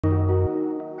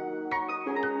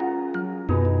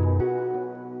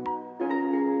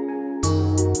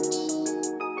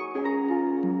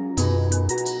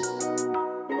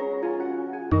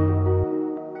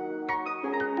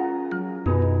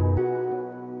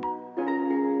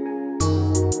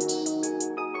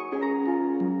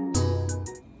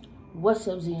What's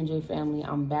up, Z&Jay family?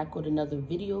 I'm back with another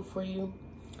video for you.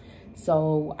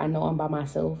 So I know I'm by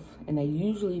myself, and that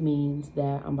usually means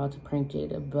that I'm about to prank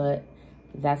Jada, but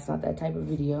that's not that type of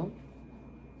video.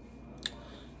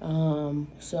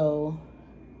 So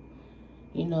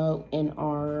you know, in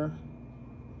our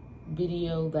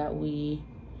video that we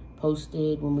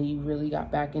posted when we really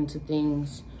got back into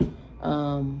things,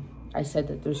 I said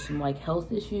that there's some like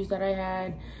health issues that I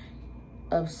had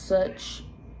of such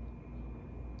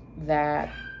that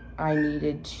I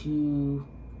needed to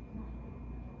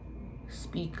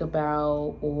speak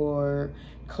about or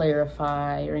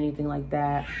clarify or anything like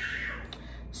that.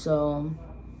 So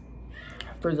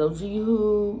for those of you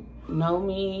who know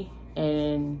me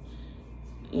and,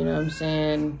 you know what I'm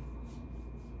saying,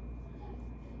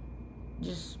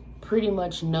 just pretty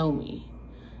much know me.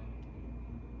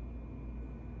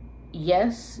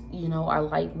 Yes, you know, I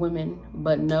like women,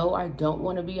 but no, I don't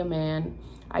want to be a man.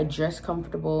 I dress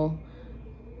comfortable.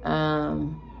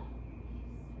 And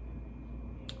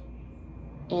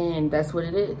that's what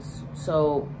it is.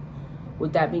 So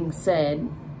with that being said,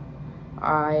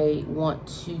 I want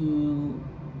to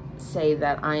say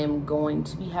that I am going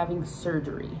to be having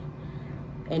surgery.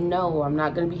 And no, I'm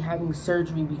not going to be having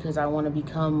surgery because I want to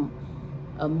become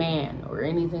a man or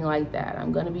anything like that.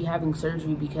 I'm going to be having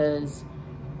surgery because,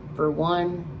 for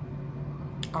one,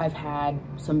 I've had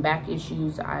some back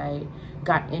issues. I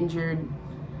got injured.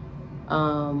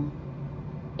 And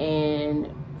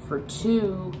for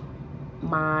two,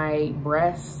 my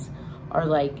breasts are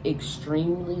like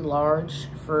extremely large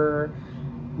for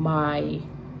my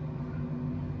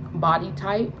body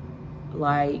type.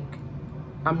 Like,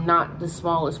 I'm not the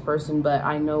smallest person, but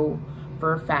I know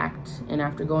for a fact, and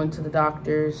after going to the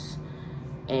doctors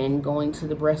and going to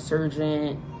the breast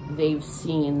surgeon, they've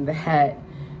seen that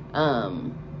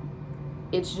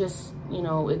it's just, you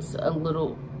know, it's a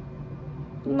little,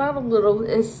 not a little,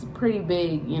 it's pretty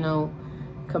big, you know,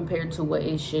 compared to what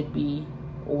it should be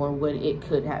or what it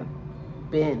could have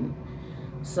been.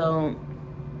 So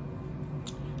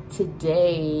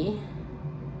today,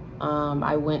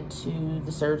 I went to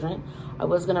the surgeon. I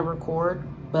was gonna record,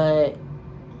 but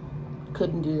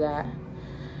couldn't do that.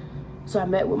 So I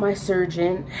met with my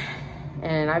surgeon,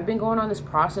 and I've been going on this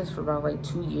process for about like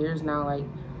 2 years now. Like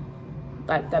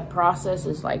that process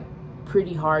is like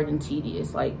pretty hard and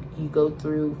tedious. Like, you go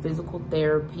through physical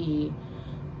therapy.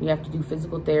 You have to do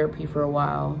physical therapy for a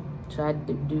while. So I had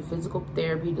to do physical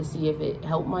therapy to see if it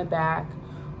helped my back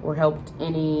or helped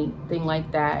anything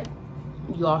like that.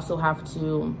 You also have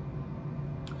to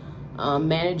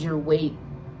manage your weight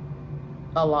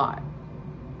a lot,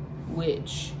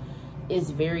 which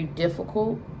is very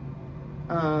difficult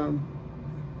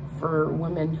for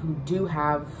women who do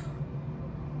have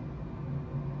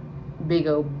big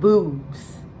old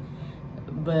boobs.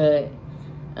 But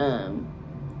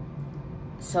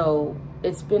so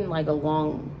it's been like a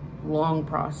long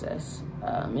process,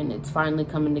 and it's finally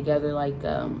coming together. Like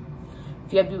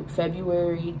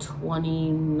February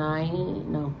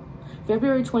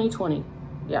 2020,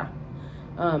 yeah,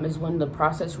 is when the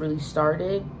process really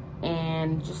started.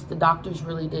 And just the doctors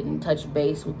really didn't touch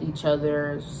base with each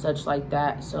other, such like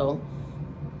that. So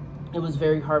it was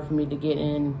very hard for me to get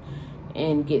in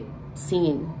and get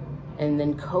seen. And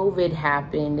then COVID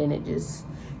happened, and it just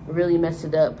really messed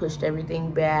it up, pushed everything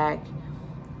back.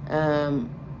 And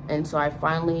so I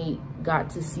finally got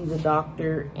to see the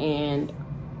doctor, and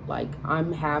like,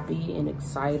 I'm happy and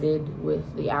excited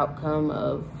with the outcome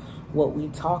of what we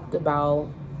talked about.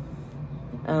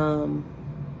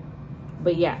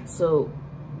 But yeah, so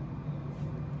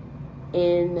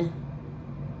in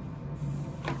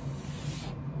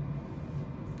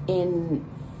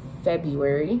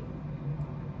February,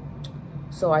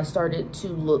 so I started to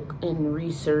look and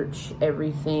research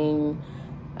everything.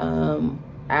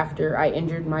 After I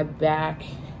injured my back,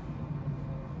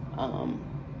 I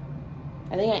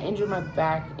think I injured my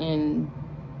back in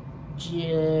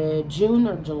June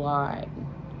or July.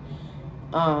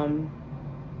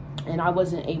 And I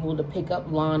wasn't able to pick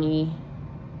up Lonnie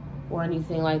or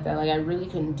anything like that. Like, I really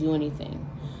couldn't do anything.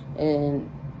 And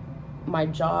my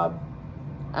job,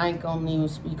 I ain't gonna even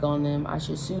speak on them. I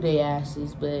should sue their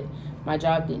asses, but my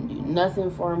job didn't do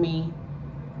nothing for me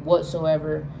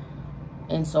whatsoever.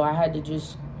 And so I had to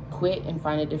just quit and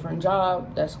find a different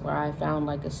job. That's where I found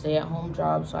like a stay-at-home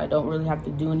job, so I don't really have to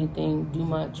do anything, do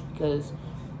much, because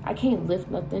I can't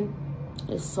lift nothing.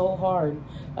 It's so hard.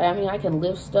 Like, I mean, I can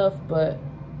lift stuff, but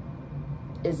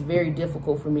it's very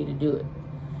difficult for me to do it.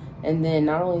 And then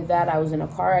not only that, I was in a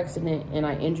car accident and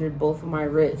I injured both of my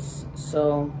wrists.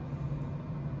 So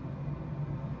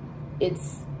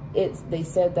it's they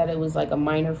said that it was like a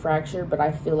minor fracture, but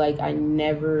I feel like I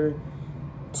never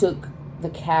took the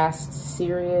cast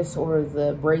serious or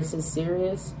the braces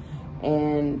serious,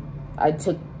 and I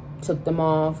took them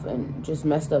off and just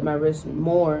messed up my wrist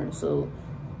more. So,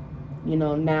 you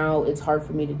know, now it's hard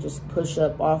for me to just push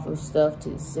up off of stuff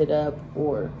to sit up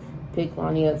or pick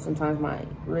Lonnie up. Sometimes my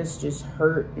wrists just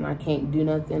hurt and I can't do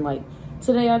nothing. Like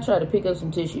today I tried to pick up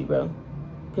some tissue, bro.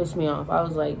 Pissed me off. I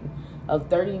was like a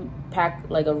 30 pack,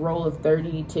 like a roll of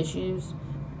 30 tissues.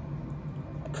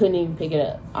 I couldn't even pick it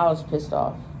up. I was pissed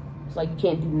off. It's like you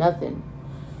can't do nothing.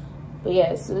 But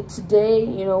yeah, so today,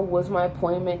 you know, was my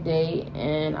appointment day,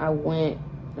 and I went,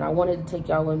 and I wanted to take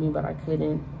y'all with me, but I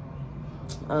couldn't.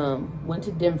 Went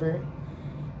to Denver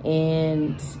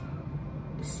and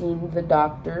seen the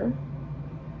doctor.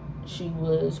 She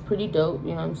was pretty dope,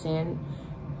 you know what I'm saying?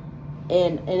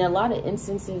 And in a lot of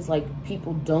instances, like,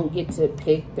 people don't get to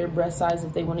pick their breast size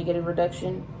if they want to get a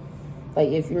reduction. Like,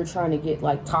 if you're trying to get,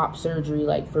 like, top surgery,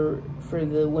 like, for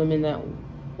the women that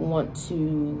want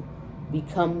to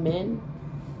become men,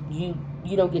 you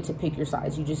don't get to pick your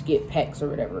size. You just get pecs or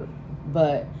whatever.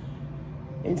 But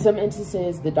in some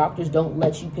instances, the doctors don't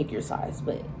let you pick your size.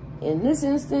 But in this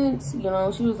instance, you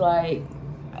know, she was like,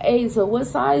 hey, so what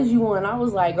size you want? I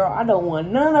was like, girl, I don't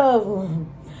want none of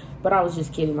them. But I was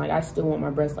just kidding. Like, I still want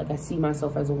my breasts. Like, I see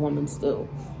myself as a woman still.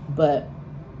 But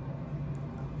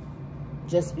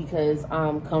just because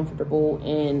I'm comfortable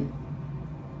in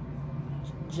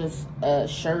just a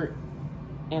shirt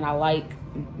and I like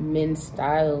men's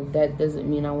style, that doesn't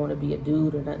mean I want to be a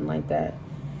dude or nothing like that.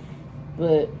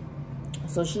 But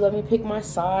so she let me pick my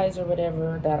size or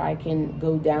whatever that I can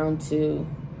go down to,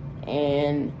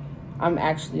 and I'm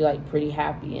actually like pretty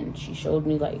happy. And she showed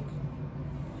me like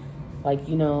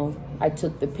you know, I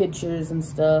took the pictures and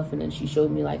stuff, and then she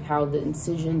showed me like how the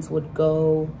incisions would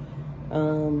go.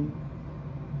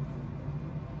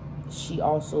 She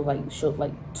also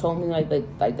like told me like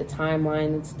the timeline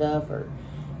and stuff, or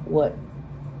what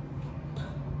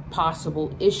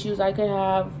possible issues I could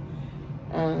have.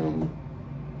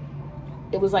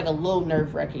 It was like a little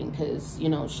nerve-wracking because, you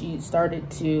know, she started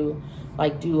to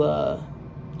like do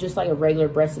just like a regular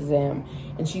breast exam,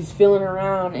 and she's feeling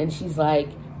around, and she's like,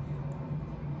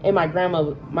 and my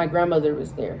grandmother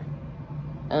was there,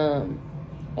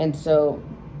 and so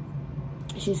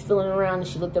she's feeling around, and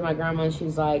she looked at my grandma, and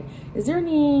she's like, is there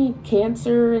any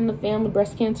cancer in the family,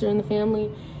 breast cancer in the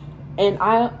family? And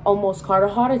I almost caught a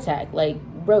heart attack. Like,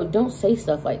 bro, don't say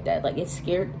stuff like that. Like, it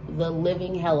scared the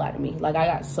living hell out of me. Like, I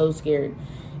got so scared.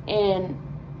 And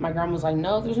my grandma was like,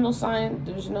 no, there's no sign.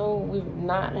 We've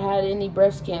not had any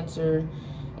breast cancer.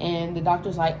 And the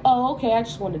doctor's like, oh, okay, I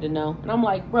just wanted to know. And I'm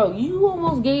like, bro, you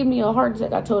almost gave me a heart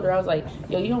attack. I told her, I was like,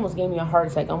 yo, you almost gave me a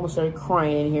heart attack. I almost started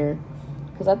crying in here.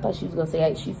 Because I thought she was going to say,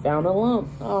 hey, she found a lump.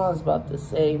 Oh, I was about to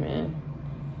say, man.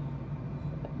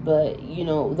 But, you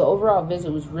know, the overall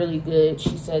visit was really good.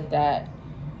 She said that,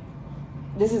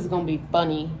 this is going to be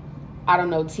funny. I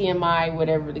don't know, TMI,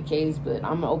 whatever the case, but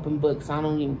I'm an open book, so I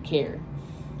don't even care.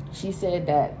 She said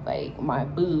that, like, my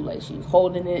boo, like, she was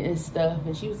holding it and stuff,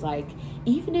 and she was like,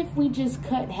 even if we just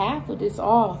cut half of this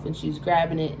off, and she was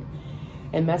grabbing it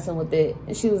and messing with it,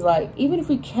 and she was like, even if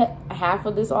we cut half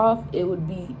of this off, it would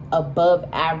be above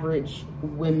average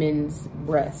women's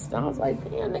breasts. And I was like,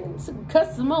 damn, nigga,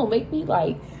 cut some more, make me,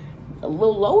 like, a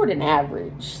little lower than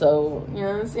average. So, you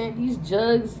know what I'm saying, these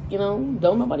jugs, you know,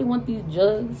 don't nobody want these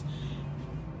jugs.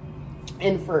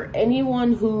 And for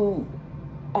anyone who's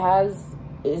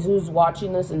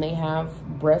watching this and they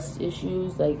have breast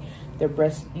issues, like their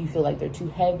breasts, you feel like they're too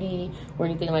heavy or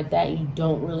anything like that, and you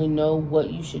don't really know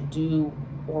what you should do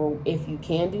or if you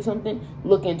can do something,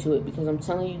 look into it, because I'm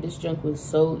telling you, this junk was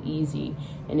so easy.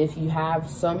 And if you have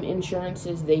some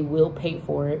insurances, they will pay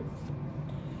for it,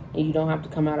 and you don't have to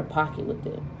come out of pocket with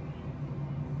it.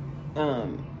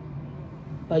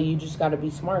 But you just got to be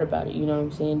smart about it, you know what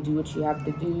I'm saying? Do what you have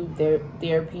to do.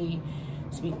 Therapy,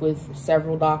 speak with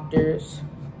several doctors,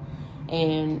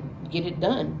 and get it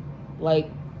done. Like,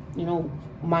 you know,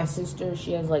 my sister,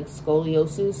 she has like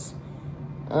scoliosis,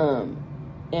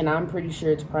 and I'm pretty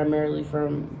sure it's primarily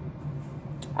from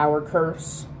our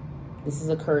curse. This is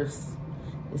a curse.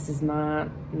 This is not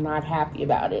happy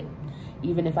about it.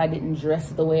 Even if I didn't dress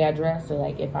the way I dress, or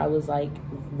like if I was like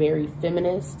very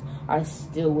feminist, I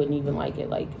still wouldn't even like it.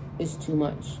 Like, it's too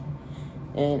much.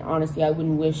 And honestly, I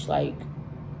wouldn't wish like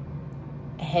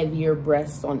heavier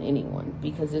breasts on anyone,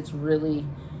 because it's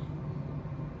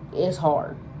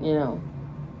hard, you know.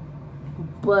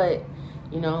 But,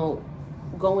 you know,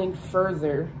 going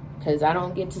further, because I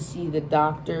don't get to see the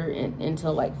doctor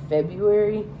until like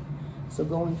February. So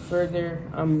going further,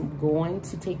 I'm going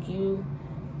to take you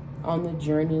on the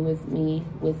journey with me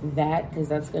with that, because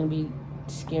that's going to be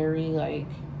scary. Like,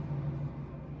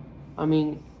 I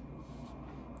mean,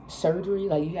 surgery,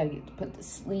 like, you got to get put to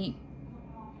sleep.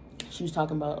 She was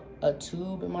talking about a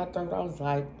tube in my throat. I was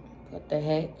like, what the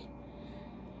heck?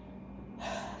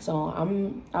 So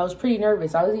I was pretty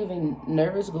nervous. I was even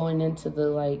nervous going into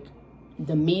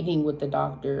the meeting with the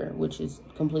doctor, which is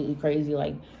completely crazy.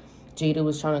 Like, Jada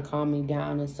was trying to calm me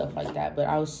down and stuff like that, but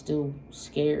I was still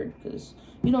scared because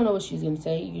you don't know what she's gonna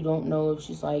say. You don't know if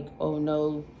she's like, oh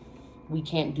no, we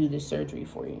can't do this surgery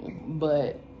for you.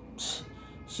 But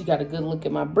she got a good look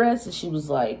at my breasts and she was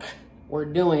like, we're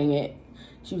doing it.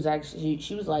 She was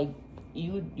like,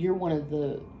 you're one of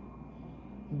the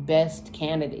best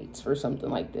candidates for something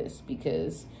like this,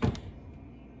 because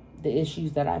the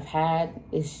issues that I've had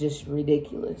is just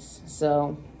ridiculous.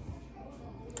 So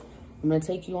I'm gonna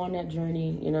take you on that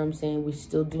journey. You know what I'm saying? We're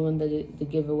still doing the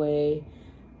giveaway.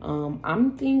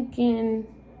 I'm thinking,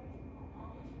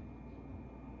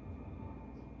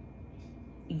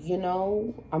 you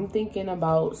know, I'm thinking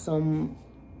about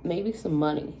maybe some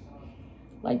money,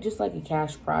 like just like a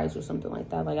cash prize or something like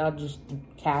that. Like, I'll just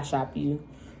cash app you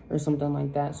or something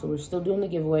like that. So we're still doing the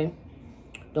giveaway.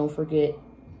 Don't forget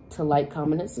to like,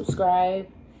 comment, and subscribe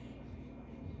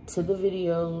to the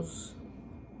videos,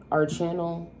 our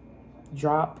channel.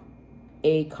 Drop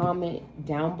a comment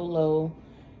down below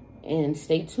and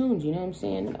stay tuned. You know what I'm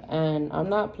saying? And I'm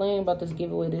not playing about this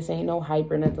giveaway. This ain't no hype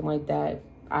or nothing like that.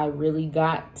 I really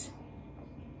got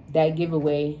that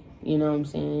giveaway. You know what I'm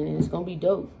saying? And it's gonna be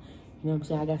dope. You know what I'm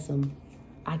saying?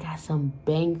 I got some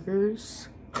bangers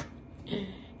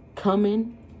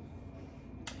coming.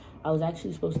 I was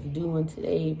actually supposed to do one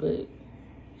today, but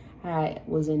I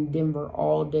was in Denver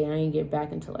all day. I didn't get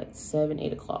back until like 7,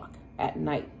 8 o'clock at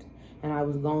night. And I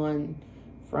was gone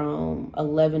from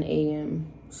 11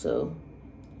 a.m. So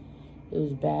it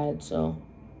was bad. So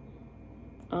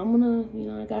I'm gonna, you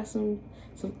know, I got some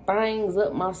things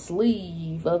up my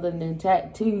sleeve other than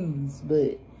tattoos,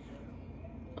 but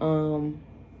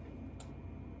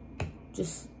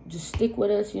just stick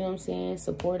with us, you know what I'm saying?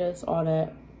 Support us, all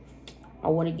that. I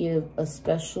want to give a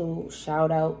special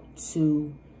shout out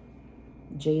to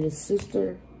Jada's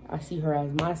sister. I see her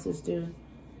as my sister.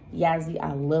 Yazzie,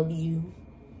 I love you,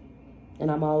 and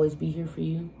I'm always be here for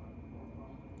you,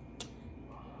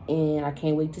 and I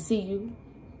can't wait to see you.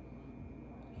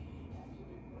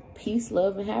 Peace,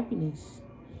 love, and happiness.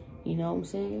 You know what I'm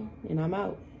saying? And I'm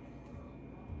out.